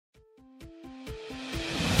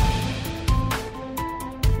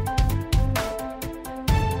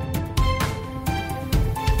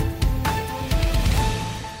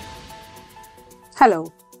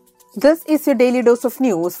Hello, this is your daily dose of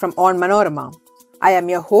news from Onmanorama. I am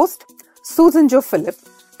your host, Susan Jo Philip,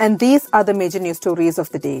 and these are the major news stories of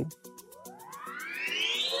the day.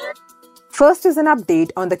 First is an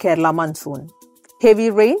update on the Kerala monsoon.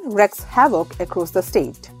 Heavy rain wreaks havoc across the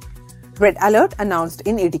state. Red alert announced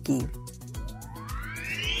in Idukki.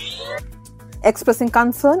 Expressing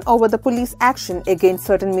concern over the police action against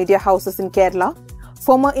certain media houses in Kerala,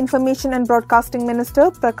 former Information and Broadcasting Minister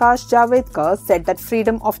Prakash Javadekar said that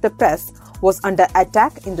freedom of the press was under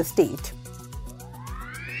attack in the state.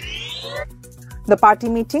 The party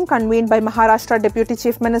meeting convened by Maharashtra Deputy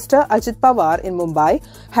Chief Minister Ajit Pawar in Mumbai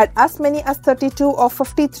had as many as 32 of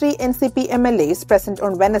 53 NCP MLAs present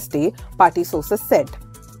on Wednesday, party sources said.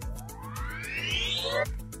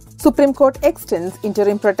 Supreme Court extends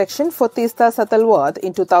interim protection for Teesta Satalwad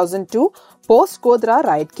in 2002 post-Godhra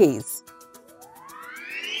riot case.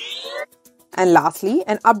 And lastly,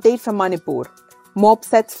 an update from Manipur. Mob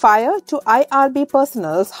sets fire to IRB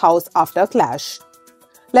personnel's house after clash.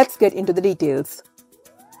 Let's get into the details.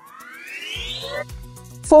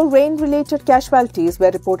 4 rain-related casualties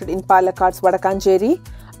were reported in Palakkad's Vadakancheri,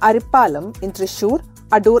 Arippalam in Thrissur,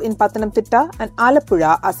 Adur in Pathanamthitta and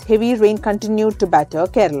Alappuzha as heavy rain continued to batter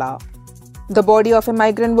Kerala. The body of a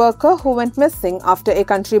migrant worker who went missing after a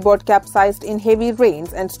country boat capsized in heavy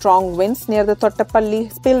rains and strong winds near the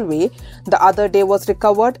Thottapalli spillway the other day was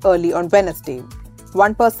recovered early on Wednesday.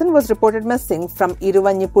 One person was reported missing from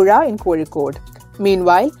Iruvanyipuzha in Kozhikode.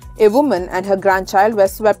 Meanwhile, a woman and her grandchild were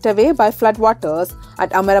swept away by floodwaters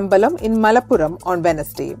at Amarambalam in Malappuram on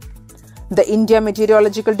Wednesday. The India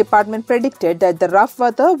Meteorological Department predicted that the rough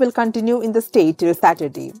weather will continue in the state till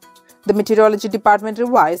Saturday. The Meteorology Department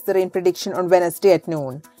revised the rain prediction on Wednesday at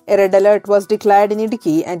noon. A red alert was declared in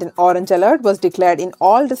Idukki and an orange alert was declared in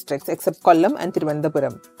all districts except Kollam and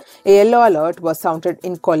Thiruvananthapuram. A yellow alert was sounded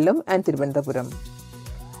in Kollam and Thiruvananthapuram.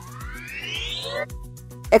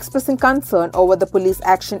 Expressing concern over the police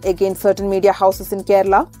action against certain media houses in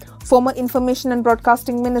Kerala, former Information and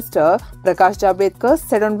Broadcasting Minister Prakash Javadekar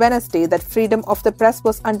said on Wednesday that freedom of the press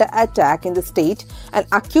was under attack in the state and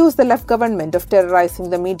accused the left government of terrorizing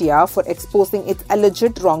the media for exposing its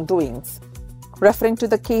alleged wrongdoings. Referring to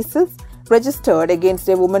the cases registered against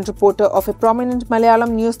a woman reporter of a prominent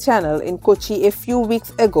Malayalam news channel in Kochi a few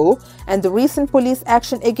weeks ago and the recent police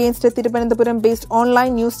action against a Thiruvananthapuram-based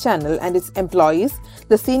online news channel and its employees,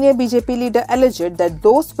 the senior BJP leader alleged that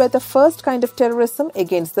those were the first kind of terrorism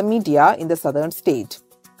against the media in the southern state.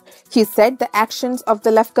 He said the actions of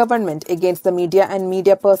the left government against the media and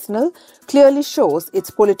media personnel clearly shows its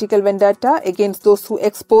political vendetta against those who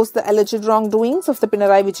exposed the alleged wrongdoings of the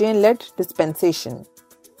Pinarayi Vijayan-led dispensation.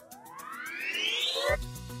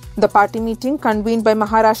 The party meeting convened by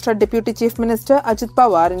Maharashtra Deputy Chief Minister Ajit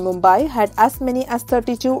Pawar in Mumbai had as many as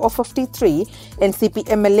 32 of 53 NCP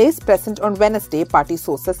MLAs present on Wednesday, party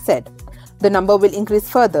sources said. The number will increase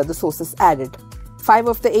further, the sources added. 5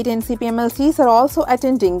 of the 8 NCP MLCs are also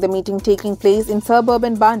attending the meeting taking place in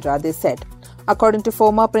suburban Bandra, they said. According to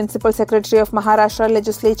former Principal Secretary of Maharashtra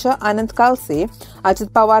Legislature Anand Kalse,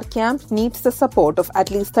 Ajit Pawar camp needs the support of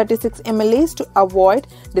at least 36 MLAs to avoid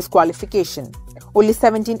disqualification. Only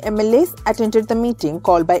 17 MLAs attended the meeting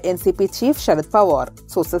called by NCP Chief Sharad Pawar,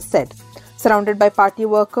 sources said. Surrounded by party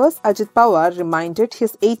workers, Ajit Pawar reminded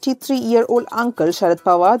his 83-year-old uncle Sharad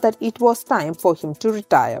Pawar that it was time for him to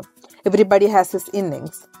retire. Everybody has his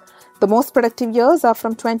innings. The most productive years are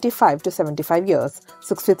from 25 to 75 years,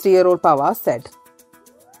 63-year-old Pawar said.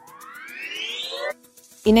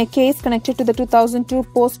 In a case connected to the 2002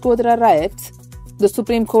 post-Godhra riots, the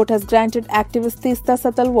Supreme Court has granted activist Teesta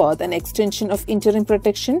Satalwad an extension of interim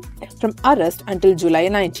protection from arrest until July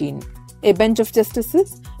 19. A bench of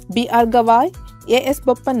justices B.R. Gawai, A.S.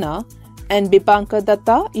 Boppanna and Bipankar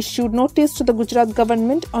Datta issued notice to the Gujarat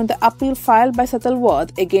government on the appeal filed by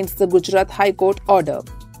Satalwad against the Gujarat High Court order.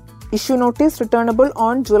 Issue notice returnable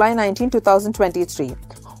on July 19, 2023.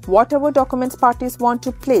 Whatever documents parties want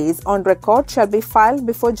to place on record shall be filed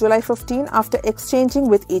before July 15 after exchanging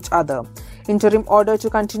with each other. Interim order to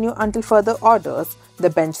continue until further orders, the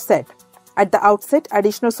bench said. At the outset,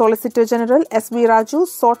 Additional Solicitor General S.V. Raju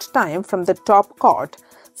sought time from the top court,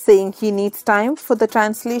 saying he needs time for the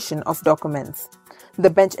translation of documents. The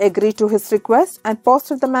bench agreed to his request and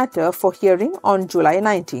posted the matter for hearing on July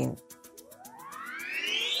 19.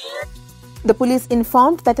 The police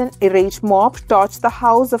informed that an enraged mob torched the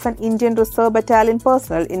house of an Indian Reserve Battalion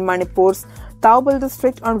personnel in Manipur's Taubal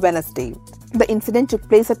district on Wednesday. The incident took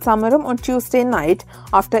place at Samaram on Tuesday night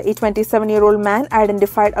after a 27-year-old man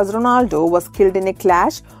identified as Ronaldo was killed in a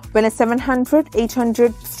clash when a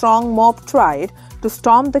 700-800 strong mob tried to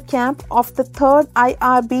storm the camp of the 3rd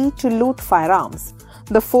IRB to loot firearms.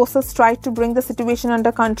 The forces tried to bring the situation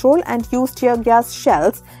under control and used tear gas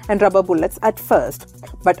shells and rubber bullets at first.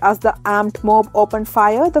 But as the armed mob opened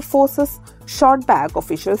fire, the forces shot back,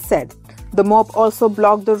 officials said. The mob also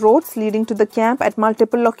blocked the roads leading to the camp at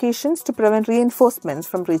multiple locations to prevent reinforcements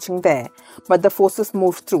from reaching there. But the forces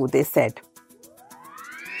moved through, they said.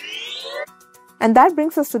 And that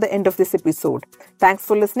brings us to the end of this episode. Thanks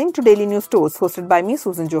for listening to Daily News Tours, hosted by me,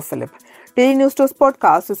 Susan Jo Philip. Daily News Tours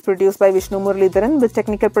podcast is produced by Vishnu Muralidharan with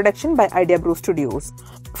technical production by Idea Brew Studios.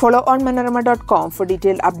 Follow Onmanorama.com for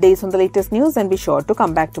detailed updates on the latest news and be sure to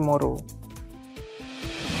come back tomorrow.